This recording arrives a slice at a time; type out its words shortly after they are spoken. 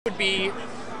would be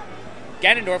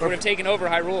Ganondorf would have taken over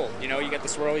Hyrule. You know, you get the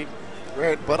swirly.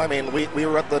 Right, but I mean, we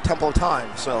were at the Temple of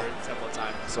Time, so. Temple of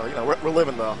Time. So you know, we're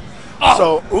living though.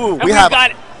 Oh, so and we've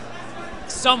got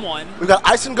someone. We've got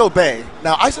Aisengobay.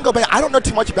 Now, Aisengobay, I don't know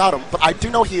too much about him, but I do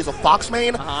know he is a Fox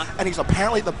main, and he's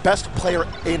apparently the best player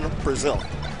in Brazil.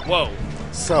 Whoa.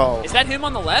 So. Is that him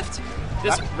on the left?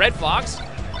 This Red Fox?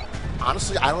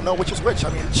 Honestly, I don't know which is which.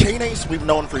 I mean, Chain Ace we've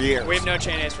known for years. We've known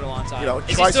Chain Ace for a long time. You know,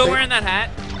 is he still wearing that hat?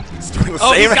 He's doing the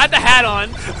oh, same he's got the hat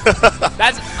on.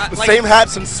 That's the like, same hat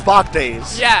since Spock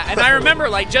days. Yeah, and I remember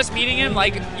like just meeting him.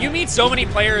 Like you meet so many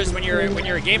players when you're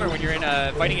a gamer, when you're in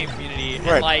a fighting game community,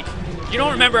 and like you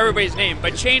don't remember everybody's name.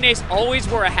 But Chain Ace always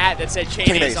wore a hat that said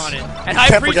Chain Ace on it, and I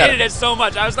appreciated it so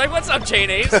much. I was like, "What's up, Chain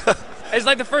Ace?" It's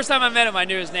like the first time I met him, I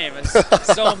knew his name.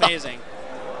 It's so amazing.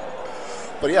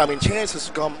 But yeah, I mean, Chain Ace has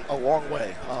come a long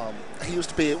way. He used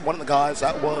to be one of the guys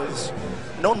that was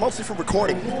known mostly for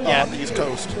recording on the East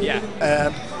Coast. Yeah.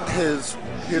 And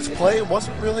his play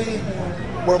wasn't really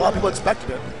where a lot of people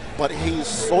expected it, but he's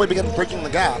slowly beginning breaking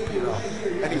the gap, you know,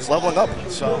 and he's leveling up.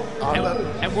 So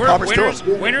and we're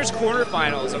winners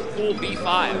quarterfinals of Pool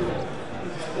B5.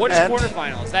 What is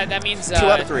quarterfinals? That means 2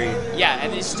 out of 3. Yeah,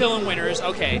 and he's still in winners.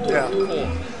 Okay. Yeah.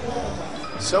 Cool.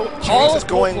 So Chain Ace is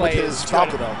going with his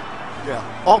Falco though.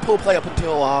 Yeah. All pool play up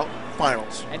until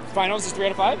finals. And finals is 3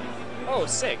 out of 5? Oh,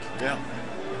 sick. Yeah.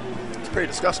 It's pretty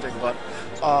disgusting, but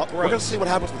we're going to see what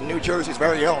happens with New Jersey's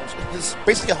very own. He's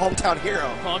basically a hometown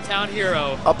hero. Hometown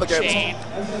hero. Up against Chain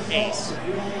Ace.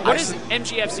 What does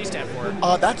MGFC stand for?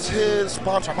 That's his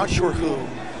sponsor. I'm not sure who.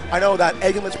 I know that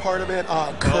Eggum is part of it.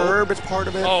 Curb is part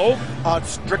of it. Oh.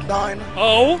 Strychnine.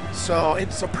 Oh. So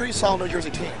it's a pretty solid New Jersey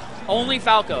team. Only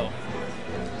Falco.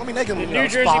 I mean, Eggum, the New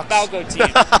Jersey Falco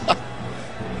team.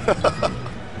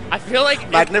 I feel like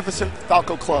magnificent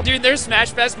Falco club. Dude, their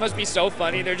Smash Fest must be so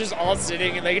funny. They're just all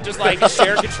sitting and they can just like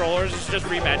share controllers. It's just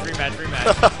rematch.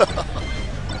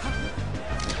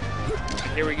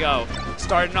 Here we go.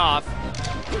 Starting off.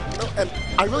 And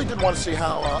I really did want to see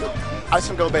how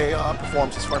Aisengobay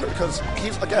performs this tournament because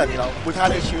he's, again, you know, we've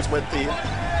had issues with the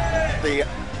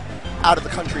out of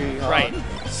the country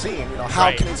scene. You know,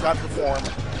 how can these guys perform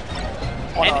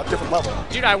on a different level?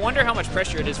 Dude, I wonder how much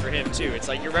pressure it is for him too. It's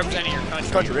like you're representing your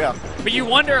country. Yeah. But you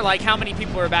wonder like how many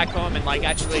people are back home and like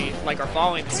actually like are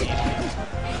following the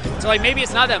scene. So like maybe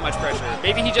it's not that much pressure.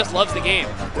 Maybe he just loves the game.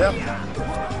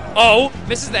 Yeah. Oh,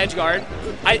 misses the edge guard.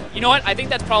 You know what? I think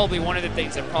that's probably one of the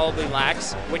things that probably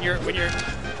lacks when you're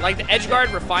like the edge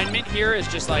guard refinement here is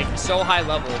just like so high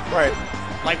level. Right.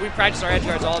 Like we practice our edge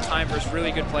guards all the time versus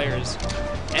really good players.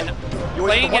 And you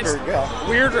playing against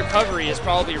weird recovery is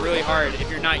probably really hard if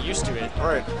you're not used to it.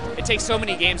 Right. It takes so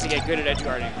many games to get good at edge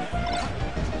guarding.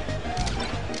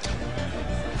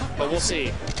 But we'll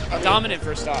see. Dominant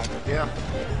first stock. Yeah.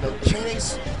 No, Chain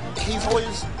Ace,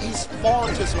 he's fallen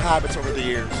into some habits over the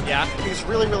years. Yeah. He's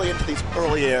really into these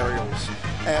early aerials.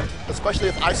 And especially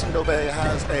if Aisengobay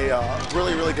has a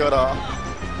really good,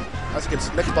 as it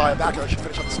gets nicked by a back, I should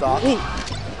finish up the stock. Ooh.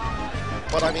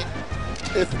 But I mean,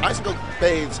 if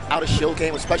Aisengobay's out of shield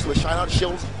game, especially the shine out of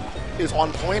shields, is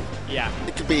on point,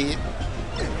 it could be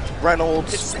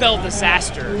Reynolds. It's spelled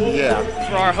disaster. Yeah.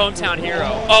 For our hometown hero.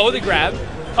 Oh, the grab.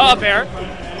 Oh, up air.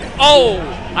 Oh,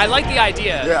 I like the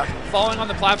idea. Yeah. Falling on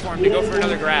the platform to go for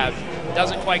another grab.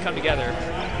 Doesn't quite come together.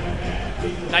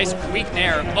 Nice weak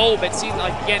nair. Oh, but see,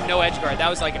 like again, no edge guard. That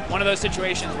was like one of those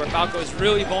situations where Falco is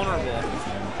really vulnerable.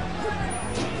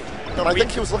 No, I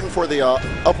think he was looking for the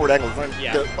upward angle,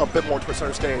 get a bit more towards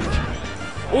center stage.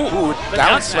 Ooh,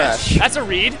 down smash. That's a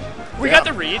read. We got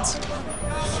the reads.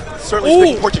 Certainly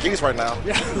speaking Portuguese right now.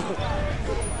 Yeah.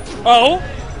 Oh.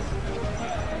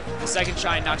 The second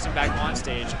shine knocks him back on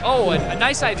stage. Oh, a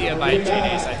nice idea by Chain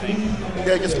Ace, I think.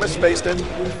 Yeah, he just misspaced it.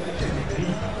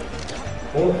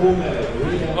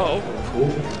 Oh.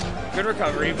 Good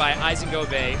recovery by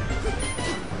Aisengobay.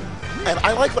 And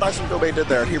I like what Aisengobay did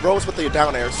there. He rose with the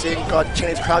down air, seeing Chain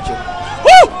Ace crouching.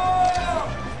 Woo!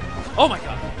 Oh my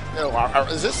god. You know,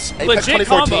 is this Apex legit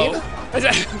 2014?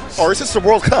 Or is this the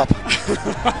World Cup?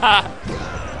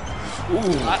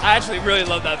 I actually really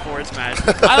love that forward smash.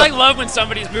 I love when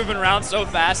somebody's moving around so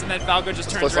fast and then Falco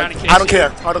just turns around and kicks I don't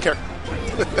care. I don't care.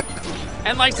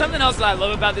 And like something else that I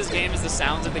love about this game is the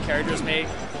sounds that the characters make.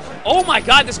 Oh my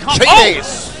god, this combo! Chain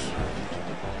Ace!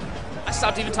 I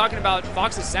stopped even talking about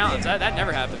Fox's sounds. That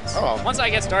never happens. Oh. Once I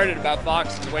get started about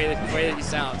Fox and the way that he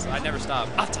sounds, I never stop.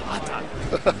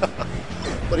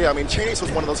 But yeah, I mean, Chain Ace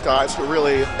was one of those guys who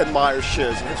really admires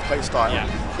Shiz and his play style,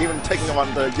 even taking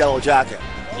on the yellow jacket.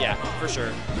 Yeah, for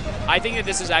sure. I think that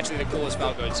this is actually the coolest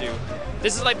Falco too.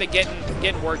 This is like the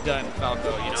getting work done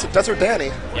Falco, you know. It's a Desert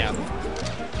Danny. Yeah.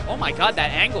 Oh my god,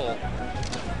 that angle.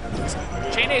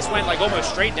 Chain Ace went like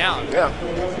almost straight down. Yeah.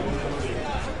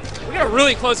 We got a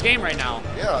really close game right now.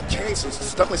 Yeah, Chain Ace is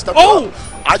definitely stepping up.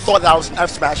 I thought that was an F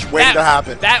smash waiting to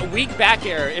happen. That weak back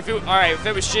air. If it, all right, if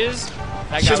it was Shiz,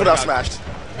 that Shiz would have smashed.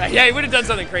 Yeah, he would have done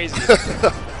something crazy.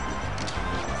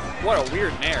 What a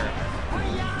weird nair.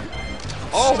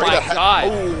 Oh my god.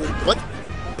 Oh, what?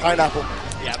 Pineapple.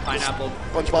 Yeah, pineapple.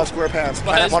 SpongeBob SquarePants.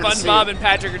 SpongeBob and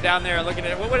Patrick are down there looking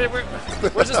at it.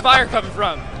 Where's this fire coming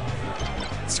from?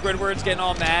 Squidward's getting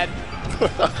all mad. I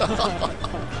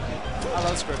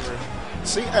love Squidward.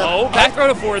 See, back throw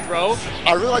to forward throw.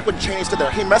 I really like what Chain Ace did there.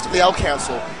 He messed with the L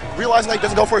cancel. Realizing that he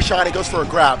doesn't go for a shine, he goes for a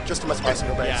grab just to mess with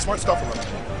Aisengobay. Yeah. Smart stuff from him.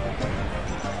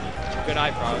 Good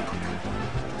eye prog.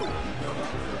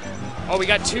 Oh, we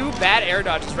got 2 bad air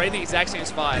dodges right in the exact same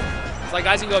spot. It's like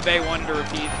Aisengobay wanted to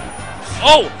repeat.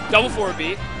 Oh, double forward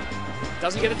B.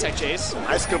 Doesn't get a tech chase.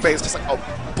 Aisengobay is just like a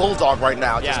bulldog right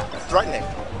now, just threatening.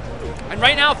 And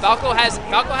right now, Falco has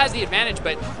the advantage,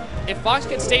 but if Fox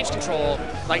gets stage control,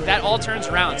 like that all turns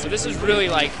around. So this is really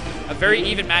like a very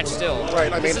even match still.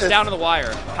 Right. I mean, this is down to the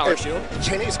wire. Power shield.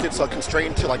 Chain Ace gets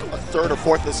constrained to like a 3rd or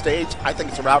 4th of the stage, I think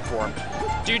it's a wrap for him.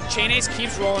 Dude, Chain Ace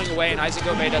keeps rolling away, and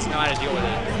Aisengobay doesn't know how to deal with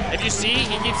it. If you see,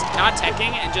 he keeps not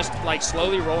teching and just like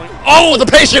slowly rolling. Oh, the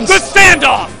patience! The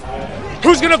standoff!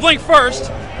 Who's gonna blink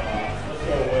first?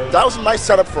 That was a nice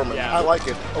setup for him. Yeah. I like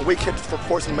it. A weak hit for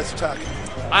forcing miss attack.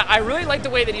 I really like the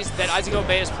way that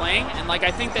Aisengobay is playing, and like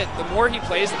I think that the more he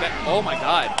plays, the better. Oh my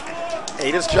god!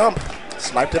 Ate his jump,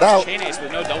 sniped it out. Chain Ace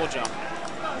with no double jump.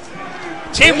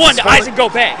 Chain 1 to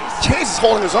Aisengobay. Chain Ace is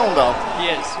holding his own though. He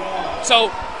is. So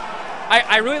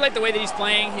I really like the way that he's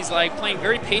playing. He's like playing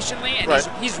very patiently, and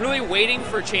he's really waiting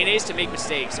for Chain Ace to make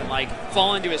mistakes and like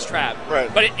fall into his trap.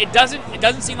 Right. But it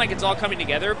doesn't seem like it's all coming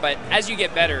together. But as you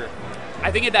get better,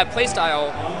 I think that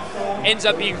playstyle ends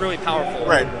up being really powerful.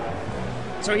 Right.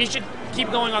 So he should keep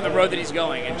going on the road that he's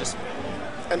going and just.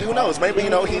 And who knows? Maybe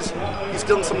he's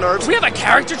dealing some nerves. Do we have a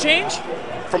character change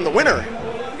From the winner.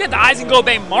 We got the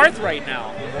Aisengobay Marth right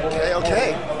now.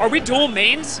 Okay. Are we dual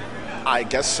mains? I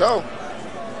guess so.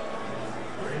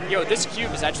 Yo, this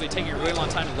cube is actually taking a really long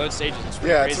time to load stages. It's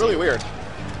really crazy. It's really weird.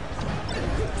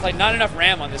 It's like not enough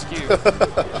RAM on this cube.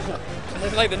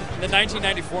 It's like the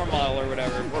 1994 model or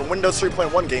whatever. We're Windows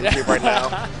 3.1 GameCube right now.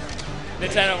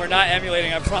 Nintendo, we're not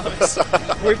emulating, I promise.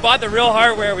 We bought the real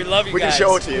hardware. We love you guys. We can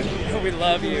show it to you. We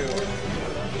love you.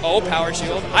 Oh, power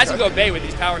shield. Aisengobay with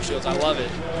these power shields. I love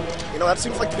it. You know, that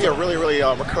seems like to be a really, really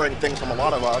recurring thing from a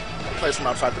lot of players from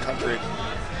outside the country.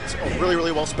 It's a really,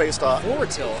 really well spaced forward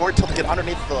tilt. Forward tilt to get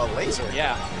underneath the laser.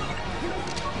 Yeah.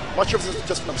 Much of this is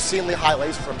just an obscenely high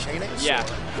laser from Chain Ace. Yeah.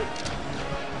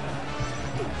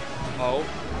 Oh.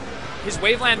 His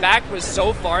waveland back was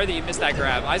so far that he missed that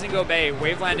grab. Aisengobay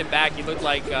wavelanded back. He looked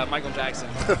like Michael Jackson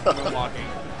moonwalking.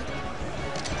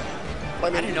 I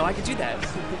didn't know I could do that.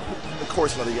 Of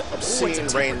course, the obscene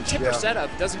range. Tipper setup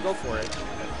doesn't go for it.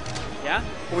 Yeah?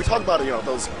 When we talk about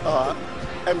those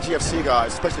MGFC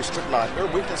guys, especially Strychnine, their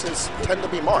weaknesses tend to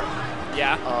be Marth.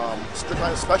 Yeah.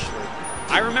 Strychnine especially.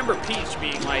 I remember Peach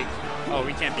being like, oh,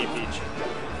 we can't beat Peach.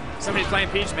 Somebody's playing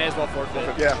Peach, may as well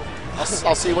forfeit. Yeah.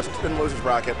 I'll see what's in the loser's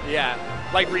bracket. Yeah.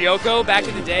 Like Ryoko back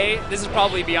in the day, this is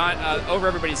probably beyond over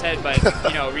everybody's head, but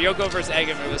Ryoko versus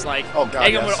Eggman, it was like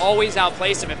Eggman would always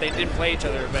outplace him if they didn't play each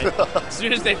other, but as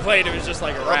soon as they played, it was just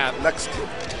like a wrap. Next.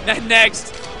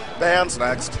 Next. Dan's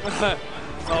next.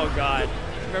 Oh God,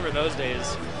 remember those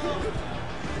days.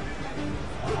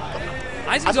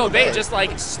 Aisengobay just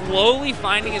like slowly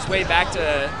finding his way back to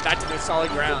the solid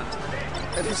ground.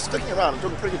 And he's sticking around and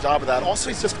doing a pretty good job of that. Also,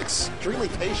 he's just extremely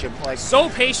patient. Like so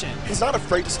patient. He's not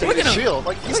afraid to stay in his shield.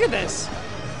 Like look at this.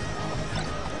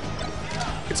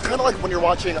 It's kind of like when you're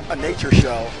watching a nature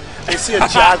show and you see a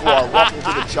jaguar walking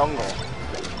through the jungle.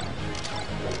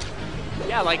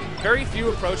 Yeah, like very few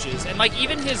approaches, and like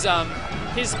even his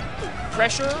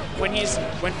pressure when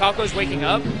Falco's waking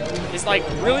up is like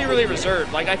really, really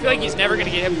reserved. Like I feel like he's never gonna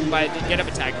get hit by a get up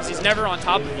attack because he's never on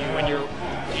top of you when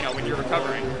you're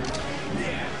recovering.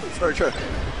 Very true.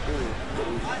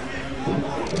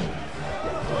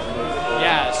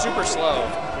 Yeah, super slow,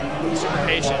 super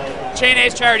patient. Chain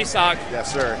Ace charity stock.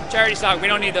 Yes, sir. Charity stock. We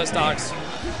don't need those stocks.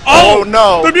 Oh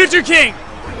no! The Mewtwo King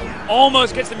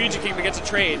almost gets the Mewtwo King, but gets a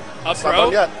trade. Up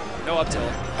throw. Not yet. No up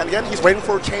tilt. And again, he's waiting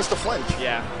for Chain Ace to flinch.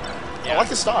 Yeah. I like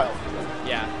his style.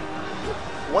 Yeah.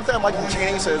 One thing I like with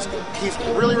Chain Ace is he's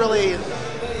really, really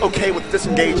okay with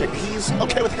disengaging. He's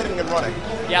okay with hitting and running.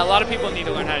 Yeah, a lot of people need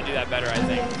to learn how to do that better, I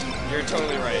think. You're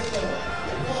totally right.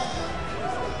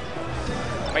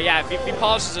 But yeah, if he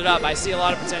polishes it up, I see a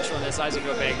lot of potential in this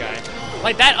Aisengobay guy.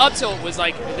 Like, that up tilt was,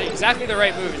 like, exactly the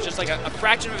right move. It's just, like, a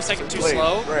fraction of a second too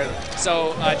slow. Right.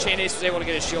 So, Chain Ace was able to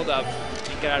get his shield up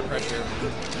and get out of pressure.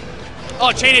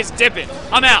 Oh, Chain Ace dipping.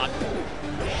 I'm out.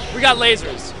 We got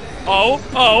lasers. Oh.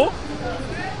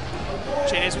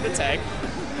 Chain Ace with the tag.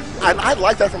 And I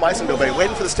like that from Aisengobay,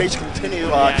 waiting for the stage to continue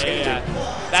changing. Yeah.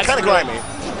 That's kind of grimy.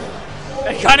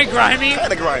 Kind of grimy?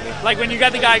 Kind of grimy. Like when you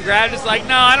got the guy grabbed, it's like,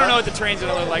 no, I don't know what the terrain's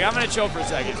going to look like. I'm going to chill for a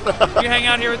second. You hang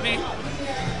out here with me?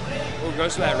 Ooh,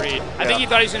 goes for that read. I think he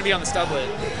thought he was going to be on the stublet.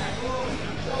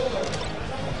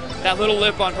 That little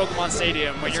lip on Pokemon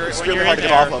Stadium when you're really in hard to there.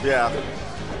 get off of, yeah.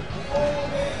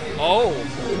 Oh,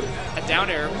 a down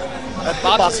air. That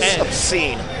box is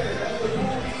obscene.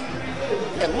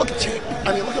 And look at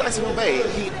Aisengobay.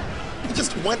 He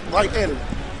just went right in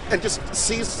and just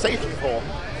seized safety control.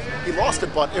 He lost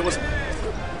it, but it's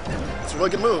a really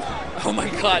good move. Oh my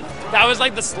god, that was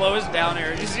like the slowest down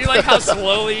air. You see like how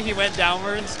slowly he went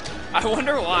downwards? I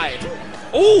wonder why.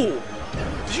 Oh,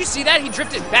 did you see that? He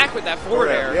drifted back with that forward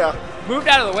air. Yeah. Moved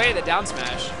out of the way of the down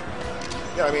smash.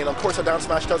 Yeah, I mean, of course, a down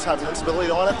smash does have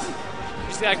invincibility on it.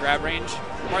 You see that grab range?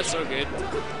 Marth's so good.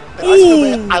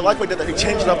 I like what he did there. He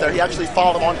changed it up there. He actually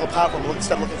followed him onto the platform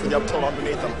instead of looking for the up tilt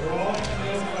underneath him.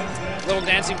 Little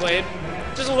dancing blade.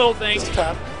 Just a little thing. Just a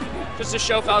tap. Just to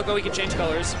show Falco he can change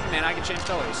colors. Man, I can change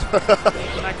colors.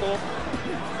 Isn't that cool?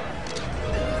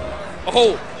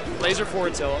 Oh, laser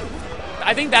forward tilt.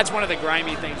 I think that's one of the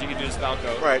grimy things you can do as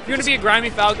Falco. Right. If you're going to be a grimy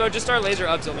Falco, just start laser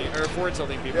up tilting or forward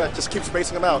tilting people. Yeah, just keep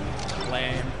spacing them out.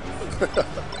 Lame. The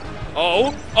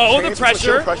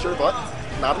pressure. Pressure, but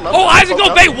not enough. Oh,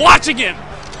 Aisengobay watching him.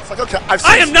 It's like, okay,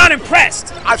 I am not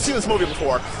impressed. I've seen this movie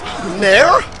before.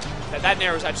 Nair? That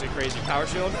nair was actually crazy. Power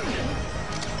shield.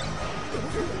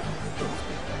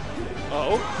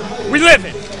 Oh, we live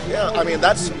it. Yeah, I mean,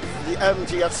 that's the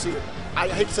MGFC. I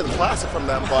hate to say the classic from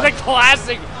them, but... The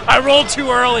classic. I rolled too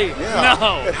early. Yeah,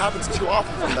 no. It happens too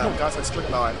often from them. Guys like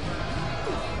Strychnine.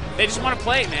 They just want to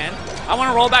play, man. I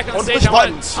want to roll back on the stage. I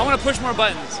want to push more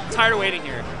buttons. I'm tired of waiting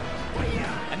here.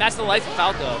 And that's the life of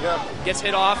Falco. Yeah. Gets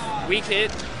hit off, weak hit.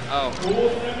 Oh.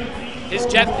 His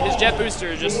jet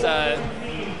booster just...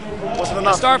 wasn't enough.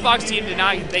 The Star Fox team did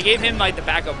not... They gave him, like, the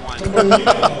backup one.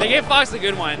 They gave Fox the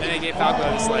good one, and they gave Falco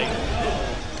this, like,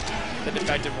 the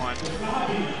defective one.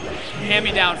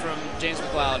 Hand-me-down from James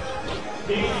McLeod.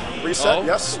 Reset,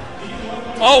 yes.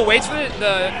 Oh, waits for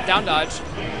the down dodge.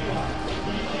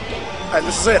 And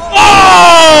this is it.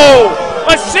 Oh!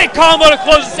 A sick combo to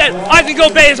close the set.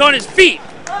 Aisengobay is on his feet.